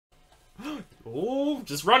Oh,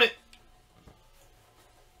 just run it.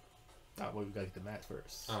 Oh, well, we gotta get the mask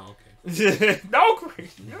first. Oh, okay. No,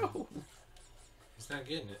 Chris, no. He's not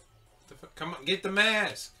getting it. Come on, get the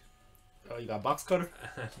mask. Oh, you got a box cutter?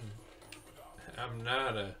 I'm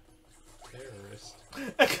not a terrorist.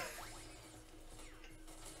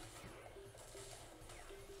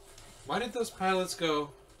 Why did those pilots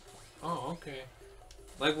go? Oh, okay.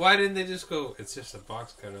 Like, why didn't they just go? It's just a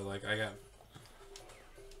box cutter. Like, I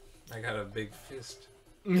got a big fist.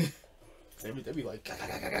 They'd be like,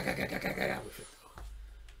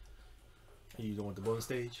 you don't want the bonus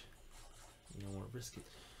stage? You don't want to risk it.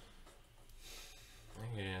 I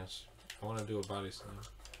guess. I want to do a body slam.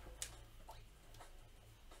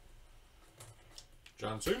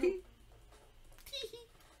 John Cena?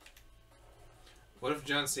 What if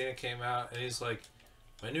John Cena came out and he's like,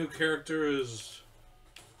 my new character is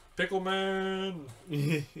Pickle Man?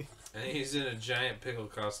 And he's in a giant pickle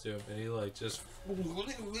costume and he like just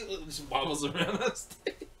wobbles around the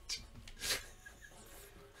stage.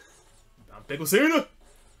 I'm Pickle Cena!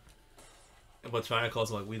 But China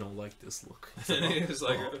calls him like, we don't like this look. And he was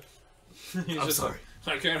like, he's I'm just sorry.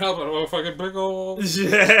 Like, I can't help it, I'm a fucking pickle.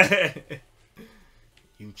 Yeah.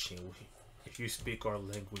 You change. If you speak our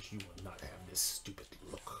language, you will not have this stupid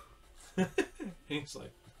look. He's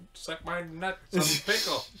like, suck my nuts, I'm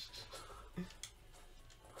pickle.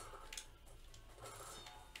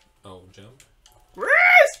 Oh, jump.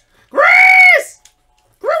 Grace! Grace!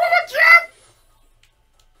 Grace, jump!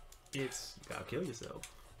 It's, you gotta kill yourself.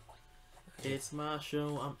 It's my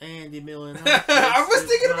show. I'm Andy Miller. I was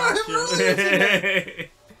thinking about him earlier.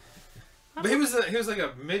 But he was like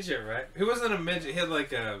a midget, right? He wasn't a midget. He had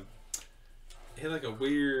like a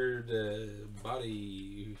weird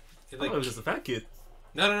body. He Like, he was just a fat kid.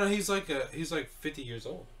 No. He's like 50 years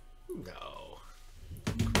old. No,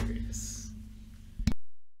 Chris.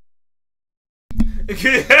 I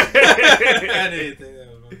didn't think that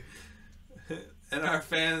was funny. And our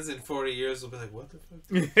fans in 40 years will be like, what the fuck?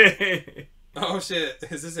 Oh shit,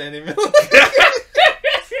 is this Andy Miller?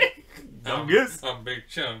 I'm Big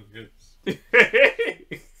Chungus.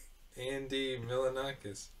 Andy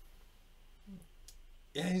Milanakis.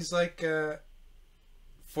 Yeah, he's like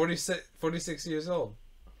 46 years old.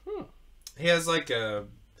 He has like he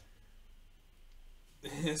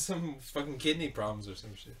has some fucking kidney problems or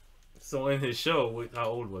some shit. So in his show, how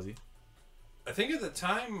old was he? I think at the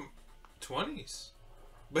time, 20s.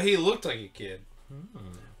 But he looked like a kid.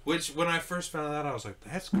 Which, when I first found out, I was like,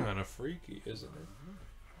 that's kind of freaky, isn't it?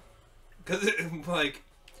 Because, like,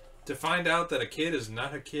 to find out that a kid is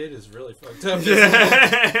not a kid is really fucked up.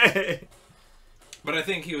 But I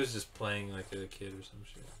think he was just playing like a kid or some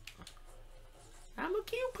shit. I'm a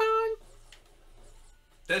coupon.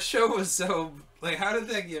 That show was so... Like, how did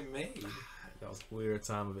that get made? That was a weird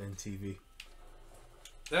time of MTV.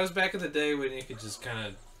 That was back in the day when you could just kind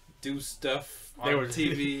of do stuff on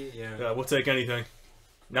TV. Yeah, we'll take anything.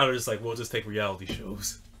 Now they're just like, we'll just take reality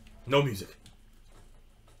shows. No music.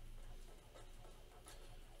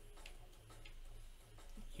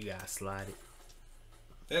 You gotta slide it.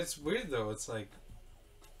 That's weird though. It's like,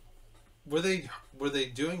 were they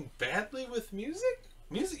doing badly with music?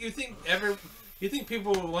 Music? You think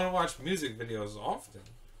people would want to watch music videos often?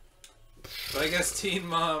 But I guess Teen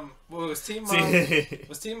Mom. What was Teen Mom?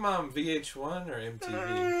 Was Teen Mom VH1 or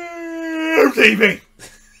MTV? MTV.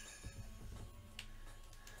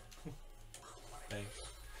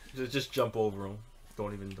 Thanks. Just jump over them.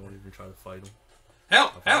 Don't even try to fight them.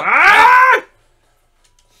 Help! Help! Ah!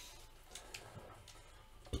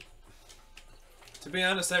 Help! To be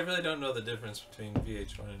honest, I really don't know the difference between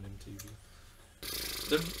VH1 and MTV.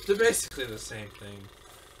 They're basically the same thing.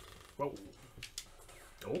 Whoa.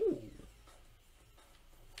 Oh.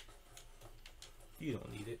 You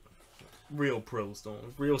don't need it. Real pros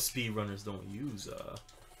don't. Real speedrunners don't use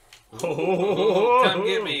Come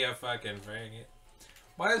get me, you fucking faggot.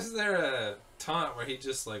 Why is there a taunt where he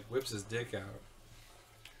just like whips his dick out?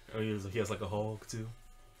 Oh, he has like a hog too.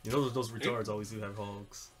 You know those retards always do have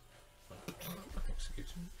hogs.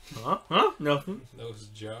 Excuse me? Huh? Nothing. Those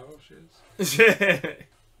jaw shits.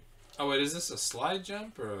 Oh wait, is this a slide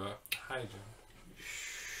jump or a high jump?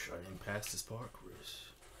 Shh, I didn't pass this part, Chris.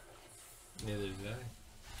 Neither did I.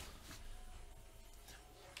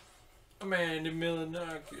 I'm Andy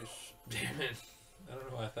Milanakis. Damn it. I don't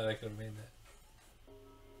know why I thought I could have made that.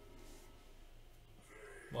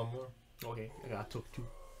 One more. Okay, I took two.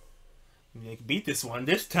 You can beat this one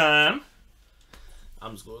this time.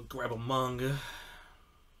 I'm just gonna grab a manga.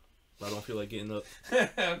 But I don't feel like getting up.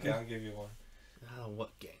 Okay, I'll give you one. I don't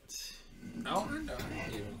want Gantz. Oh, I know.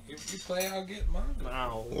 If you play, I'll get manga. I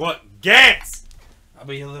don't want Gantz! I'll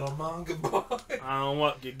be a little manga boy. I don't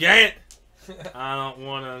want to get it. I don't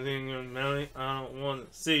want to linger Melly. I don't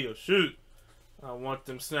want to see you shoot. I want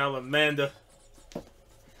them salamander.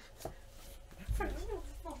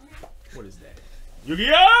 What is that?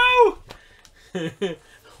 Yu-Gi-Oh!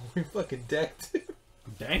 We fucking decked.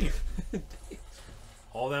 Dang.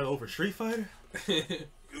 All that over Street Fighter?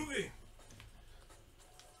 Yugi.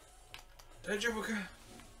 Daijoubuka.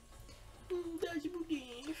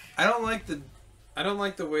 I don't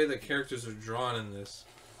like the way the characters are drawn in this.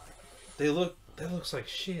 That looks like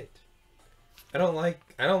shit. I don't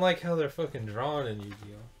like how they're fucking drawn in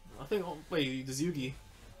Yu-Gi-Oh. I think, wait, does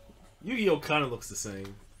Yu-Gi-Oh kind of looks the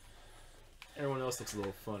same. Everyone else looks a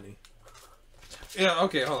little funny. Yeah,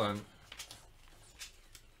 okay, hold on.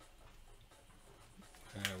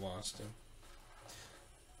 I lost him.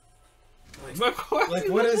 Like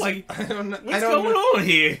what is like? I don't know. What's going on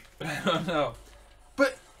here? I don't know.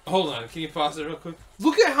 But hold on, can you pause it real quick?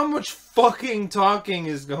 Look at how much fucking talking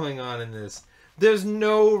is going on in this. There's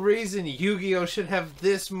no reason Yu-Gi-Oh should have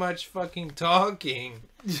this much fucking talking.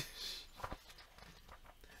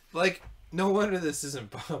 Like, no wonder this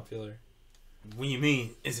isn't popular. What do you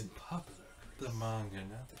mean isn't popular? The manga,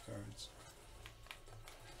 not the cards.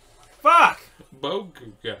 Fuck!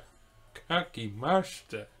 Boku ga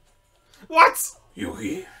kakimashita. What?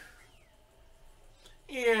 Yugi.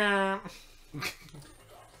 Yeah.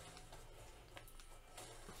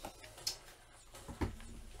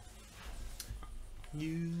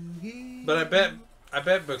 Yugi. But I bet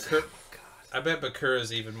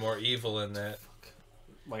Bakura's even more evil in that.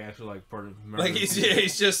 Like actually, like part of murder. Like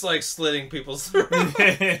he's just like slitting people's throats.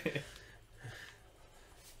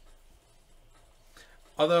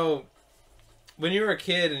 Although, when you were a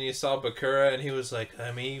kid and you saw Bakura and he was like,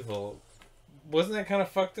 "I'm evil," wasn't that kind of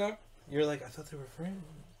fucked up? You're like, I thought they were friends.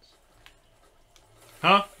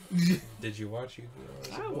 Huh? Did you watch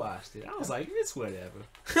Yu-Gi-Oh? I watched it. I was like, it's whatever.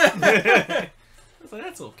 I was like,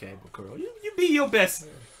 that's okay, Bakura. You be your best.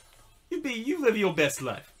 You live your best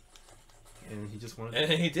life. And he just wanted.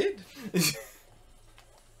 And he did.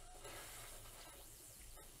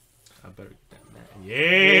 I better get that man.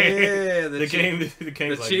 Yeah. The game. The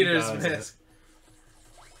like, cheater's mask.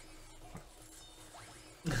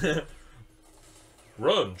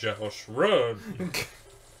 Run, Josh, run.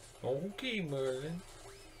 Okay, Merlin.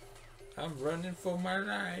 I'm running for my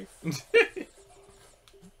life.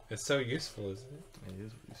 It's so useful, isn't it? It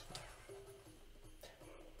is useful.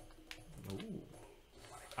 Ooh.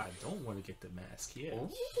 I don't want to get the mask yet.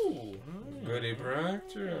 Ooh. Goody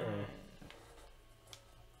Proctor.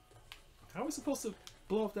 How are we supposed to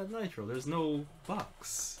blow up that nitro? There's no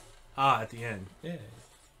box. Ah, at the end. Yeah.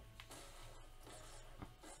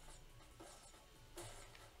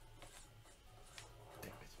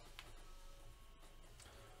 Damn it.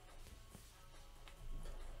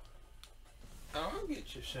 I'll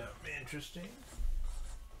get you something interesting.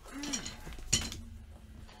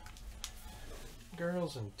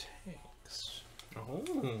 Girls and tanks. Oh.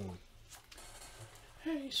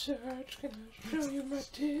 Hey, Sarge, can I show you my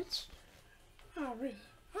tits?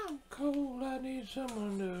 I'm cold. I need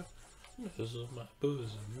someone to nuzzle my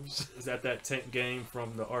bosoms. Is that tank game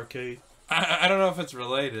from the arcade? I don't know if it's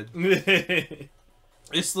related.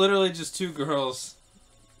 It's literally just two girls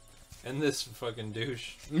and this fucking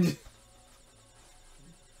douche.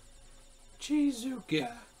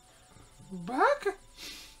 Chizuka. Baka?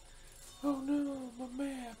 Oh no, my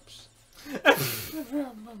maps. I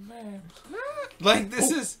found my maps. Like,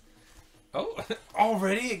 this is... Oh,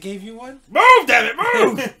 already it gave you one? Move, damn it,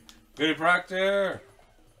 move! Goody Proctor.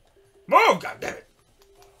 Move, goddammit!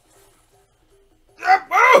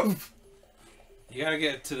 Move! You gotta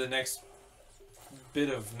get to the next bit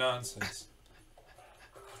of nonsense.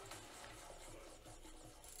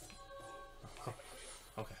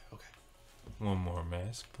 Okay. One more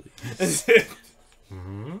mask, please.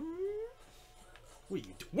 Hmm?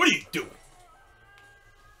 What are you doing?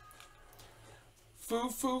 Foo,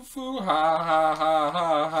 foo, foo, ha, ha, ha,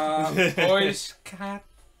 ha, ha. Boys,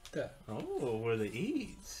 kata. Oh, where the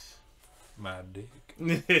eat? My dick.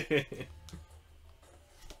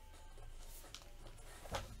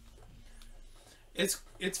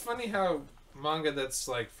 It's funny how manga that's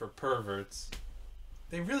like for perverts,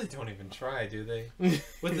 they really don't even try, do they?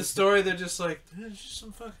 With the story, they're just like, there's just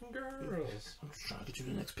some fucking girls. I'm just trying to get you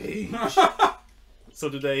to the next page. So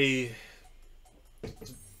do they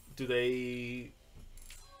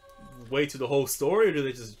wait to the whole story, or do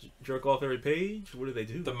they just jerk off every page? What do they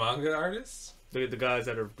do? The manga artists? The guys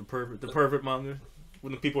that are the pervert manga.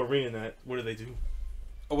 When the people are reading that, what do they do?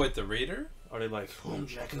 Oh wait, the reader? Are they like, oh, I'm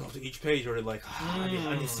jacking off to each page, or are they like,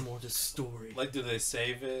 I need some more of this story? Like, do they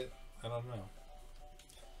save it? I don't know.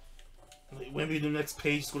 maybe the next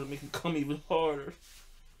page is gonna make it come even harder.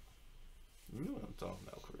 You know what I'm talking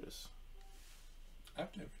about, Chris.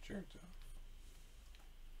 I've never jerked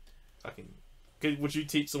off. Would you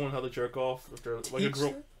teach someone how to jerk off? If they're like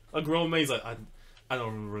a grown man's like, I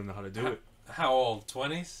don't really know how to do it. How old?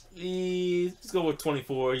 20s? Let's go with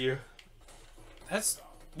 24 a year. That's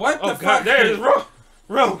what the fuck? God, there it is.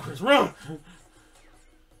 Run, Chris, run.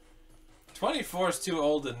 24 is too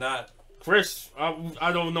old to not. Chris,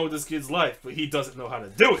 I don't know this kid's life, but he doesn't know how to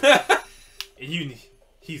do it. And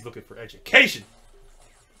he's looking for education.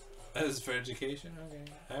 That is for education? Okay.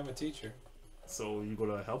 I'm a teacher. So you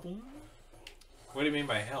gonna help him? What do you mean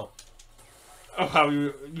by help? Oh, how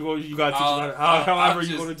you gotta teach him however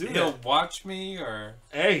you gonna do that. He'll watch me or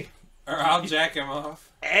I'll jack him off.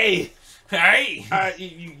 Hey.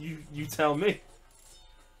 You tell me.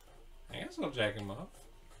 I guess I'll jack him off.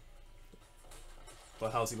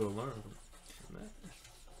 But how's he gonna learn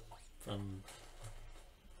from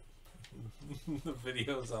the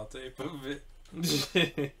videos I'll tape of it?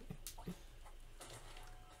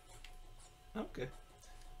 Okay.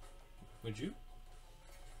 Would you?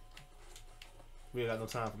 We ain't got no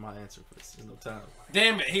time for my answer, Chris. There's no time.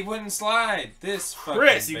 Damn it, he wouldn't slide. This fucking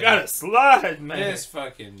Chris, you gotta slide, man. This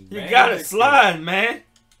fucking You gotta slide, man.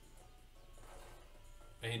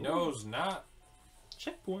 He knows not.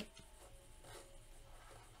 Checkpoint.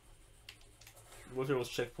 What if there was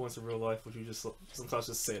checkpoints in real life? Would you just sometimes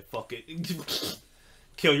just say, fuck it?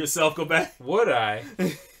 Kill yourself, go back? Would I?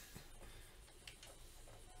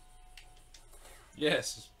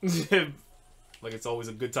 Yes. Like it's always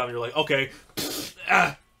a good time. You're like, okay,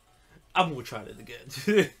 I'm gonna try that again.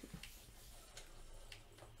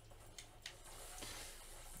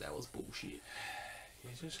 That was bullshit. You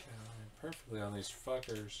just got perfectly on these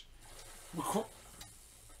fuckers.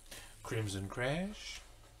 Crimson Crash.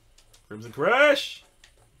 Crimson Crash.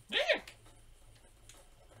 Yeah.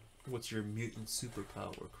 What's your mutant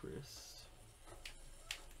superpower, Chris?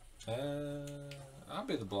 I'll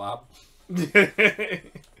be the Blob.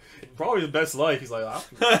 Probably the best life. He's like,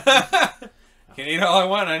 can eat all I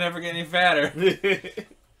want. I never get any fatter.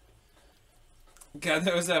 God,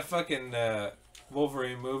 there was that fucking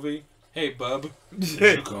Wolverine movie. Hey, bub.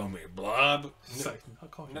 Did you call me Blob? Like,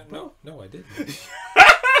 no, I didn't.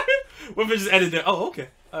 What if it just ended there? Oh, okay.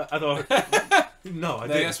 I thought. No, I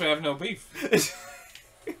didn't. I guess we have no beef.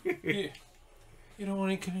 You don't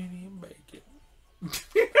want any Canadian bacon.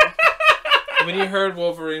 When you heard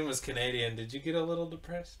Wolverine was Canadian, did you get a little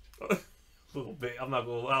depressed? A little bit. I'm not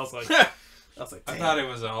gonna lie. I was like, I thought it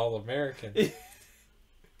was all American.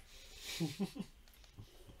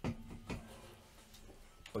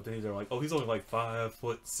 But then they're like, oh, he's only like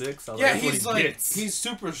 5'6". Yeah, he's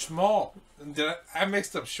super small. I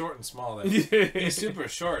mixed up short and small there. He's super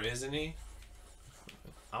short, isn't he?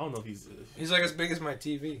 I don't know if he's like as big as my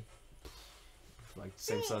TV. Like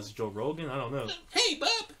same size as Joe Rogan. I don't know. Hey,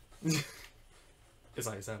 bub. It's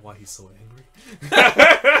like, is that why he's so angry?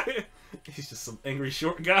 He's just some angry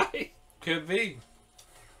short guy. Could be.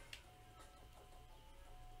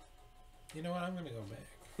 You know what? I'm gonna go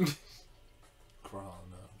back.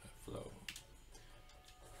 Crawling on the floor.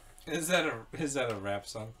 Is that a rap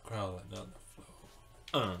song? Crawling on the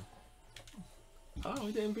floor. Oh,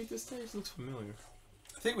 we didn't beat this stage. Looks familiar.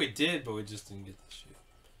 I think we did, but we just didn't get the shit.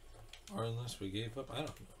 Or unless we gave up. I don't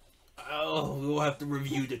know. Oh, we'll have to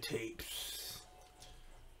review the tapes.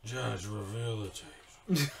 Judge, reveal the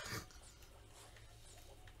tapes.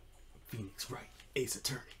 Phoenix Wright, Ace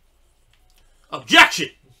Attorney. Objection!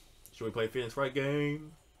 Should we play Phoenix Wright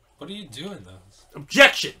game? What are you doing, though?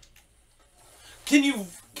 Objection! Can you...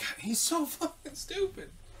 God, he's so fucking stupid.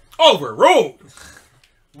 Overruled!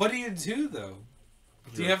 What do you do, though?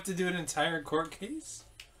 Do you have to do an entire court case?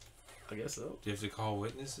 I guess so. Do you have to call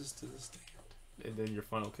witnesses to the stand? And then your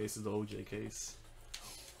final case is the OJ case.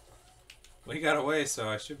 Well, he got away, so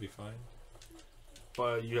I should be fine.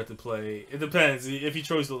 But you have to play... It depends. If you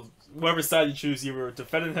choose whoever side you choose, you're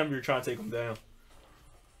defending him or you're trying to take him down.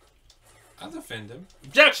 I'll defend him.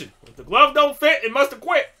 Objection! If the glove don't fit, it must have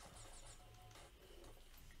quit!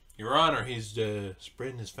 Your Honor, he's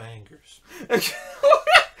spreading his fingers.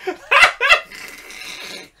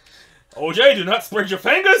 OJ, do not spread your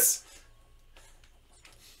fingers!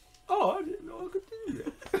 Oh, I didn't know I could do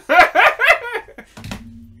that.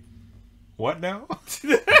 What now?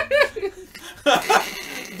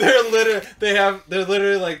 They're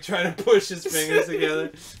literally like trying to push his fingers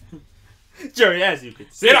together. Jerry, as you can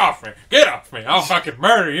see. Get off me! Get off me! I'll fucking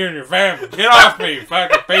murder you and your family. Get off me, you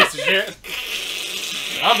fucking piece of shit!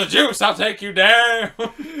 I'm the juice. I'll take you down.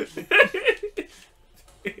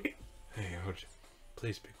 Hey, OJ,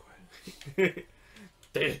 please be quiet.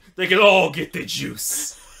 They can all get the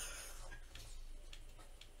juice.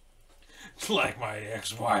 Like my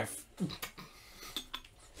ex-wife.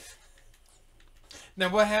 Now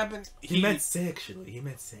what happened? He meant sexually.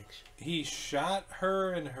 He shot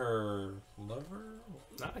her and her lover?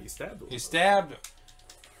 Nah, he stabbed her. He stabbed her.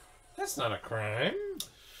 That's not a crime.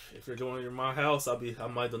 If you're going to my house, I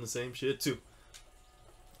might have done the same shit too.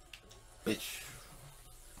 Bitch.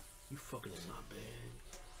 You fucking in my bed.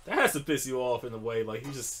 That has to piss you off in a way. Like,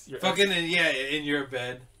 you're fucking in your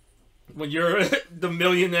bed. When you're the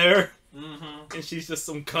millionaire and she's just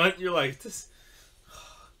some cunt, you're like, this.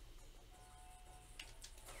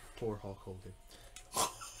 Poor Hulk Hogan.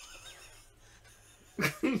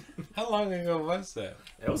 How long ago was that?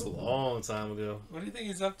 That was a long time ago. What do you think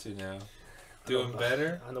he's up to now? Doing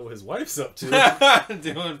better? I know what his wife's up to.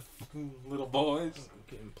 Doing little boys.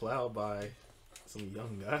 Getting plowed by some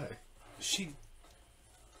young guy.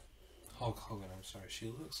 Hulk Hogan, I'm sorry. She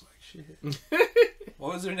looks like shit.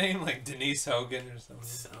 What was her name? Like Denise Hogan or something?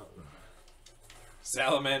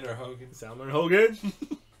 Salamander Hogan. Salamander Hogan?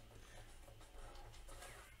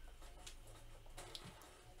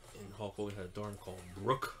 And Hulk Hogan had a daughter called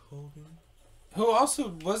Brooke Hogan. Who also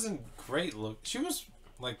wasn't great look. She was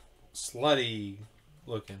like slutty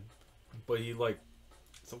looking. But he like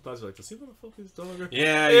sometimes you're like, does he want to fuck his daughter?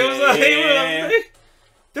 Yeah,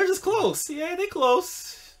 they're just close. Yeah, they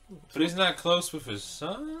close. But he's not close with his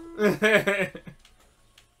son? In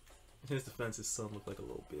his defense, his son looked like a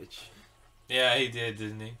little bitch. Yeah, he did,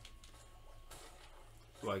 didn't he?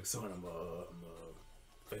 Like, son, I'm a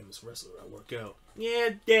famous wrestler. I work out. Yeah,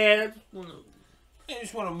 Dad. I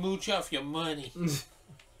just want to mooch off your money.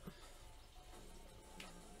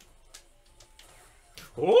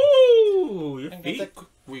 Oh, your feet.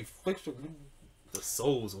 We fixed it. The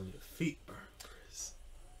soles on your feet burn, Chris.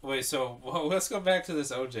 Wait, so let's go back to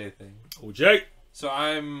this OJ thing. OJ. So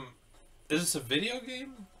is this a video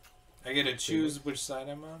game? I get to choose which side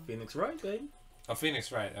I'm on? Phoenix Wright, baby. Oh,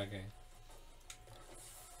 Phoenix Wright, okay.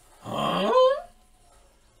 Huh?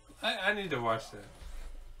 I need to watch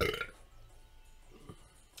that.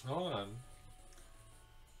 Hold on.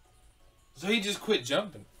 So he just quit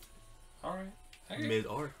jumping. Alright. Okay.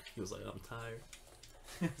 Mid-arc. He was like, I'm tired.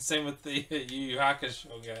 Same with the Yu Yu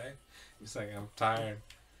Hakusho guy. He's like, I'm tired.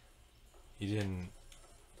 He didn't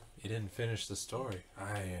finish the story.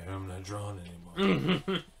 I'm not drawn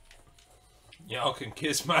anymore. Y'all can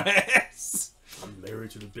kiss my ass. I'm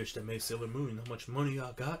married to the bitch that made Sailor Moon. How much money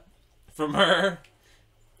I got? From her?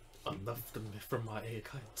 Enough from my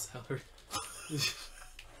Kyle salary.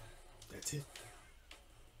 That's it.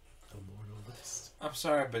 No more, no less. I'm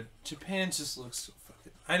sorry, but Japan just looks so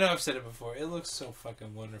fucking... I know I've said it before. It looks so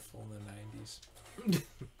fucking wonderful in the 90s.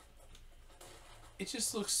 It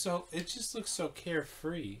just looks so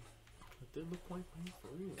carefree. They look like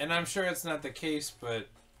free. And I'm sure it's not the case, but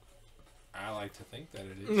I like to think that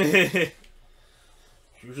it is.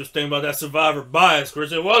 You just think about that survivor bias,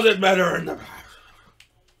 Chris. It wasn't better in the...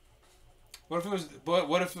 What if it was?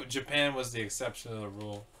 What if Japan was the exception to the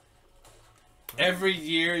rule? Every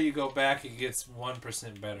year you go back, it gets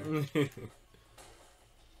 1% better.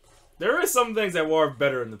 There is some things that were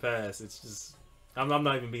better in the past. It's just I'm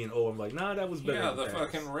not even being old. I'm like, nah, that was better. Yeah, in the the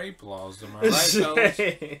past. fucking rape laws. Am I right, fellas?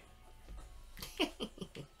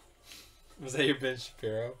 Was that your Ben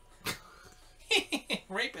Shapiro?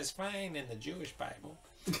 Rape is fine in the Jewish Bible.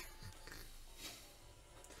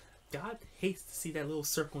 God hates to see that little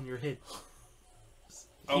circle in your head.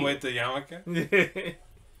 Oh wait, the yarmulke?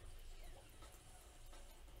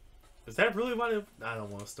 Is that really why I don't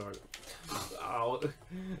want to start it.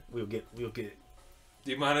 We'll get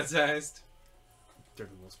Demonetized? They're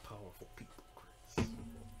the most powerful people, Chris.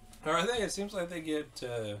 Are they? It seems like they get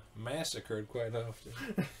massacred quite often.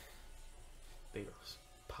 They are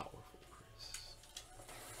powerful, Chris.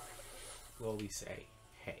 Well, we say,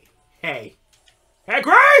 hey,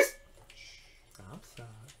 Chris! I'm sorry.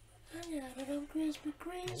 I got it, I'm crispy.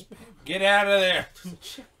 Get out of there!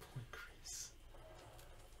 Checkpoint, Chris.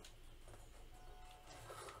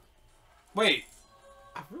 Wait,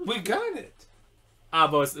 we got it.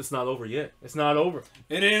 But it's not over yet. It's not over.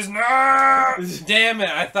 It is not! Damn it,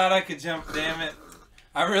 I thought I could jump, damn it.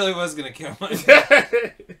 I really was gonna kill myself. I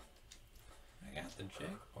got the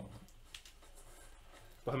checkpoint.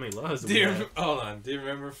 How many lives Hold on, do you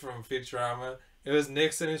remember from Futurama? It was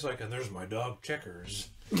Nixon, he's like, and there's my dog Checkers.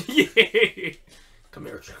 Yeah. Come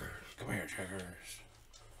here, Checkers.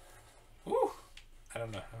 Woo! I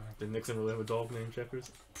don't know how. Did Nixon really have a dog named Checkers?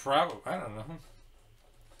 Probably, I don't know.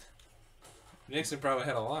 Nixon probably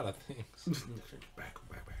had a lot of things. Nixon's back.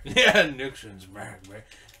 Yeah, Nixon's back.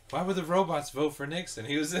 Why would the robots vote for Nixon?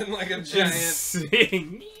 He was in like a giant.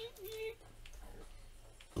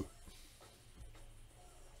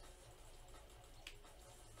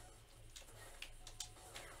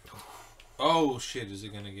 Oh shit! Is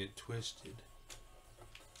it gonna get twisted?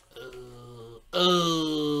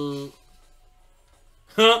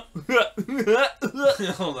 Huh?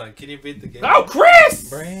 Hold on, can you beat the game? Oh, Chris!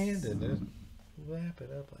 Brandon, wrap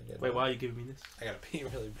it up. Wait, why are you giving me this? I gotta pee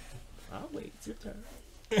really bad. I'll wait. It's your turn.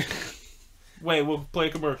 Wait, we'll play a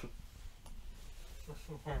commercial.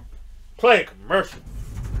 Play a commercial.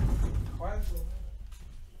 Why is it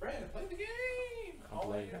Brandon, play the game! I'm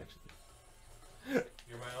playing, actually.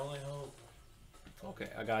 You're my only hope. Okay,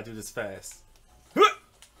 I gotta do this fast.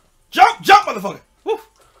 Jump, motherfucker! Woo!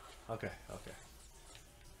 Okay.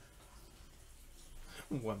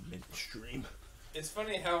 1 minute stream. It's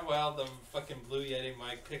funny how well the fucking Blue Yeti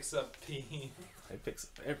mic picks up pee. It picks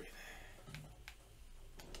up everything.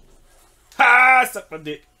 Ha! Suck my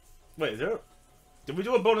dick. Wait, did we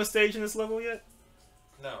do a bonus stage in this level yet?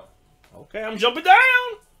 No. Okay, I'm jumping down!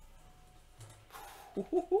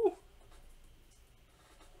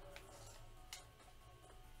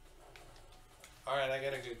 Alright, I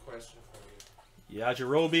got a good question for you.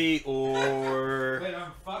 Yajirobe or... Wait,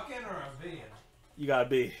 I'm fucking or I'm being? You gotta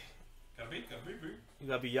be. Gotta be. You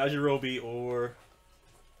gotta be Yajirobe or...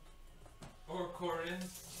 Or Corin.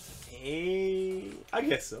 I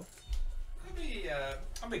guess so.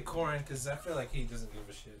 I'll be Corin because I feel like he doesn't give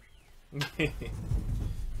a shit.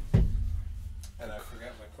 And I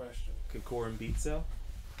forgot my question. Could Corin beat Cell?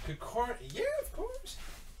 Could Corin? Yeah, of course.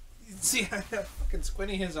 You see how fucking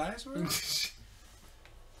squinty his eyes were?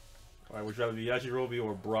 Alright, would you rather be Yajirobe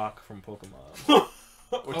or Brock from Pokemon?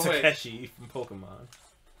 Or Takeshi from Pokemon?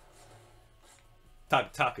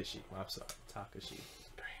 Takashi. I'm sorry, Takashi.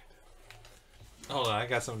 Hold on, I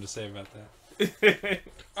got something to say about that.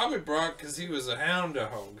 I'll be Brock because he was a hound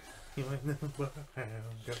dog. You ain't nothing but a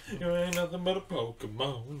hound dog. You ain't nothing but a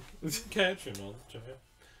Pokemon. Catching all the time.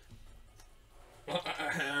 Well,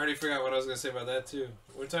 I already forgot what I was going to say about that too.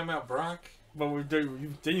 We're talking about Brock? But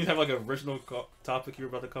didn't you have like an original topic you were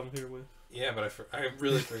about to come here with? Yeah, but I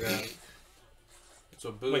really forgot. That's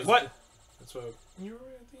what booze. Wait, what? That's what you were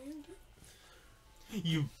at the end.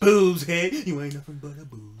 You booze head. You ain't nothing but a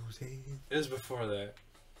booze head. It was before that.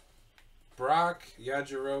 Brock,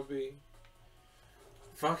 Yajirobe,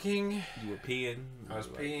 fucking. You were peeing. I was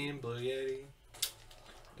peeing. Blue Yeti.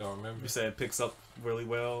 Don't remember. You said it picks up really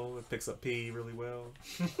well. It picks up pee really well.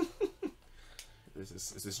 Is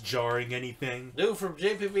this jarring anything? Dude from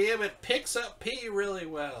JPBM, it picks up pee really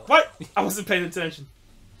well. What? I wasn't paying attention.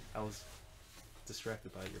 I was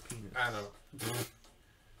distracted by your penis. I know.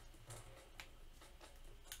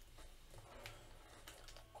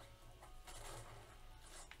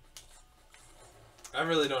 I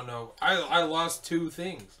really don't know. I lost 2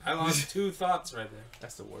 things. I lost 2 thoughts right there.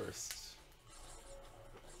 That's the worst.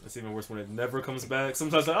 It's even worse when it never comes back.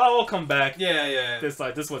 Sometimes like, oh, it'll come back. Yeah. This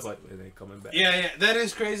one's like, it ain't coming back. Yeah. That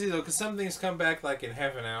is crazy though, because some things come back like in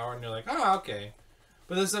half an hour, and you're like, oh, okay.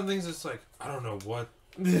 But then some things it's like, I don't know what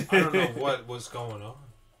was going on.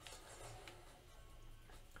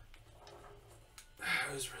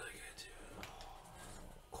 It was really good too.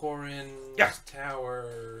 Corin,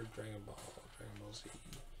 Tower, Dragon Ball Z,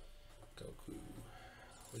 Goku.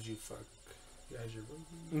 Would you fuck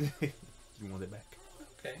Yajirobe? You want it back?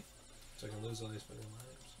 Okay. So I can lose all these fucking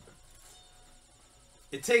lives.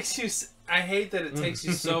 It takes you... I hate that it takes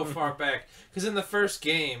you so far back. Because in the first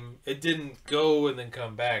game, it didn't go and then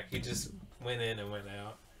come back. You just went in and went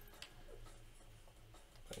out.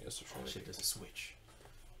 I guess Oh shit, there's a Switch.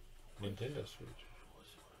 Nintendo Switch.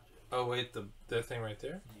 Oh wait, the thing right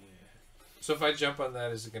there? Yeah. So if I jump on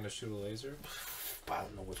that, is it going to shoot a laser? But I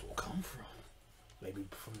don't know where it will come from. Maybe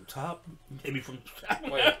from the top. Maybe from the top.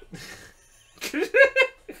 Wait.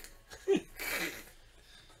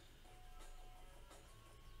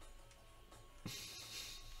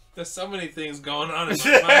 There's so many things going on in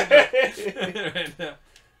my mind right now.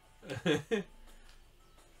 I'm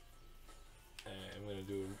gonna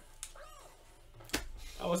do.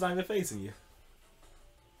 I was not even facing you.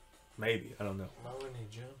 Maybe, I don't know. Why wouldn't he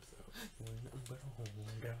jump though?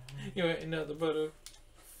 You ain't nothing but a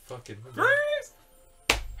fucking.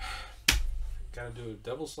 Gotta do a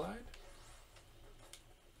double slide.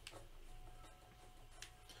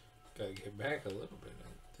 Gotta get back a little bit,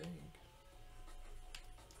 I think.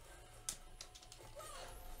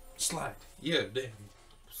 Slide. Yeah, damn.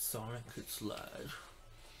 Sonic could slide.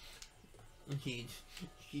 He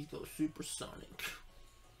goes supersonic.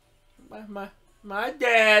 My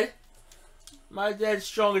dad. My dad's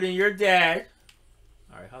stronger than your dad.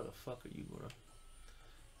 Alright, how the fuck are you gonna...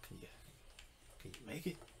 Can you make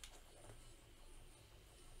it?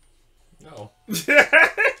 No.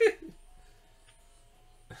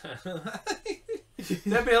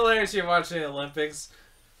 That'd be hilarious. You're watching the Olympics.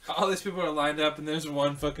 All these people are lined up, and there's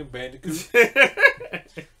one fucking Bandicoot.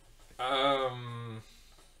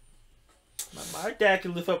 My dad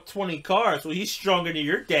can lift up 20 cars, so he's stronger than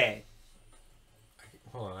your dad.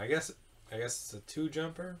 Hold on. I guess it's a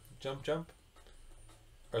 2-jumper. Jump.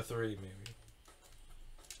 Or 3, maybe.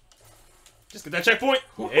 Just get that checkpoint.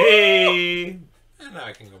 Hey. And now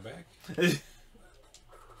I can go back.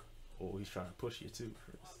 Oh, he's trying to push you too,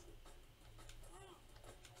 Chris.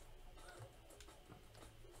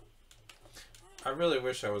 I really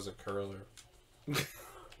wish I was a curler.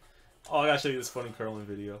 Oh, I gotta show you this funny curling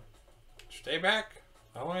video. Stay back.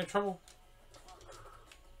 I don't want any trouble.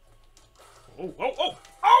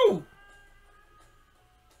 Oh!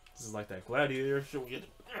 This is like that gladiator show.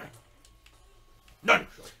 None.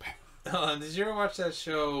 Did you ever watch that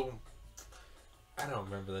show? I don't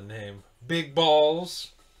remember the name. Big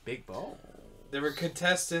Balls. Big Ball. They were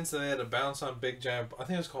contestants and they had to bounce on big giant. I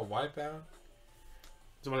think it was called Wipeout.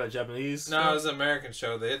 Some of that Japanese. No, it was an American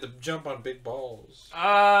show. They had to jump on big balls.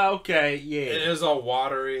 Okay, yeah. And it was all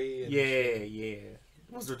watery. And yeah.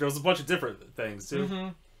 There was a bunch of different things too. Mm-hmm.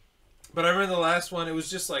 But I remember the last one. It was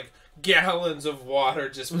just like gallons of water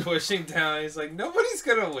just pushing down. He's like, nobody's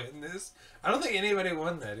gonna win this. I don't think anybody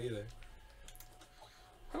won that either.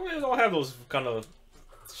 I mean, they don't have those kind of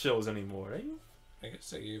shows anymore. I guess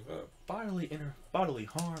they gave up. Bodily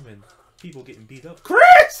harm and people getting beat up.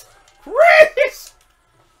 Chris!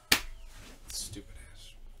 Stupid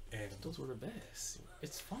ass. And those were the best.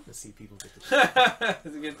 It's fun to see people get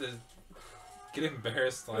get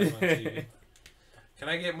embarrassed live on TV. Can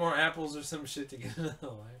I get more apples or some shit to get into the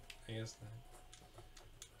life? I guess not.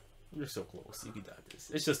 You're so close. You can die this.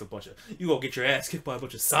 It's just a bunch of... You gonna get your ass kicked by a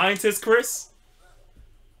bunch of scientists, Chris?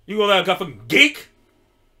 You gonna let a fucking geek?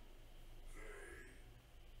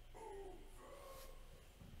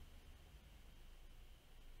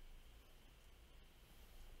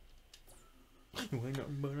 You ain't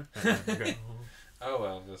nothing but a girl. Oh,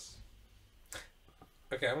 Elvis.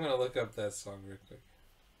 Okay, I'm gonna look up that song real quick.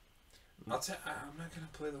 I'm not gonna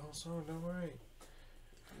play the whole song. Don't worry.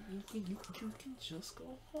 You can just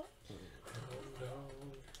go home.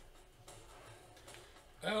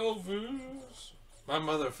 Elvis. My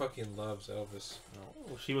mother fucking loves Elvis.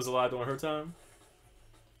 Oh, she was alive during her time?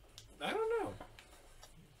 I don't know.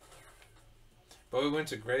 But we went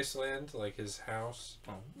to Graceland, like his house.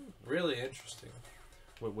 Oh. Really interesting.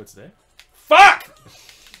 What's that? Fuck!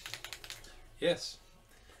 Yes.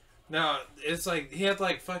 Now, it's like, he had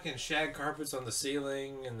like fucking shag carpets on the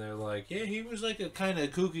ceiling, and they're like, yeah, he was like a kind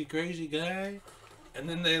of kooky, crazy guy. And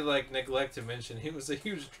then they like neglect to mention he was a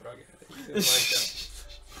huge drug addict.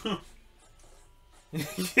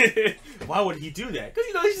 Why would he do that?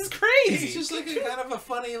 Because, he's just crazy. He's just like a kind of a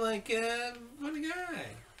funny, funny guy.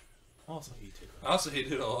 Also, he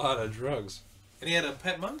did a lot of drugs. And he had a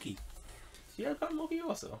pet monkey. He had a pet monkey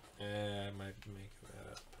also. Yeah, I might be making that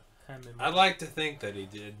up. I'd like to think that he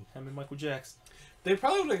did. Him and Michael Jackson. They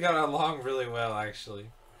probably would have got along really well, actually.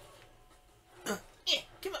 Come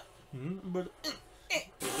on.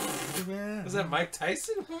 Was that Mike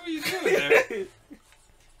Tyson? What were you doing there?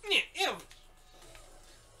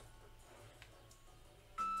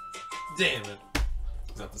 Damn it.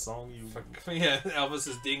 Is that the song you... Yeah,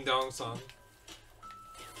 Elvis's Ding Dong song.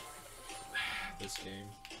 This game.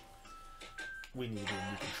 We need a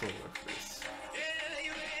new controller for this.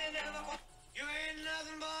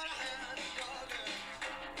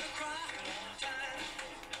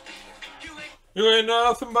 You ain't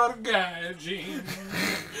nothing but a guy, Gene.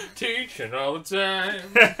 Teaching all the time.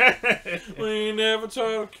 We ain't never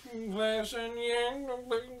taught a class and you.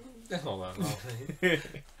 Hold on.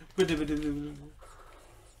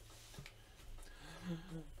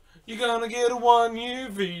 You're gonna get a 1-year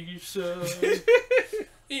visa.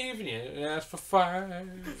 Even if you ask for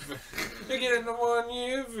 5. You're getting a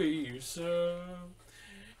 1-year visa.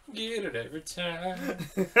 Get it every time.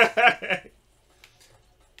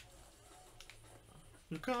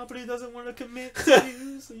 Your company doesn't want to commit to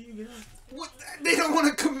you, so you get... What? They don't want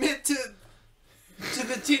to commit to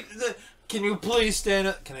the team. Can you please stand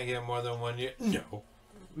up? Can I get more than 1 year? No.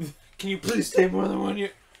 Can you please stay more than 1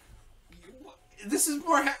 year? This is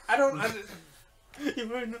more...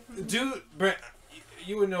 Do... Brent,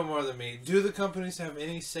 you would know more than me. Do the companies have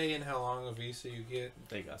any say in how long a visa you get?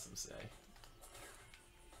 They got some say.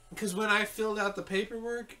 Because when I filled out the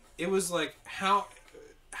paperwork, it was like, how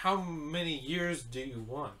many years do you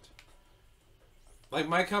want? Like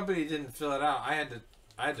my company didn't fill it out. I had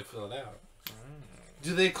to fill it out.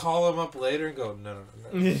 Do they call them up later and go, no.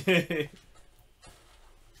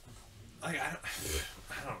 Like I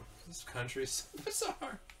don't. This country's so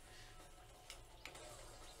bizarre.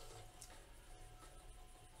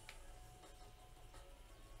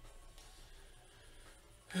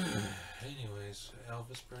 Anyways,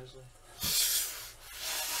 Elvis Presley.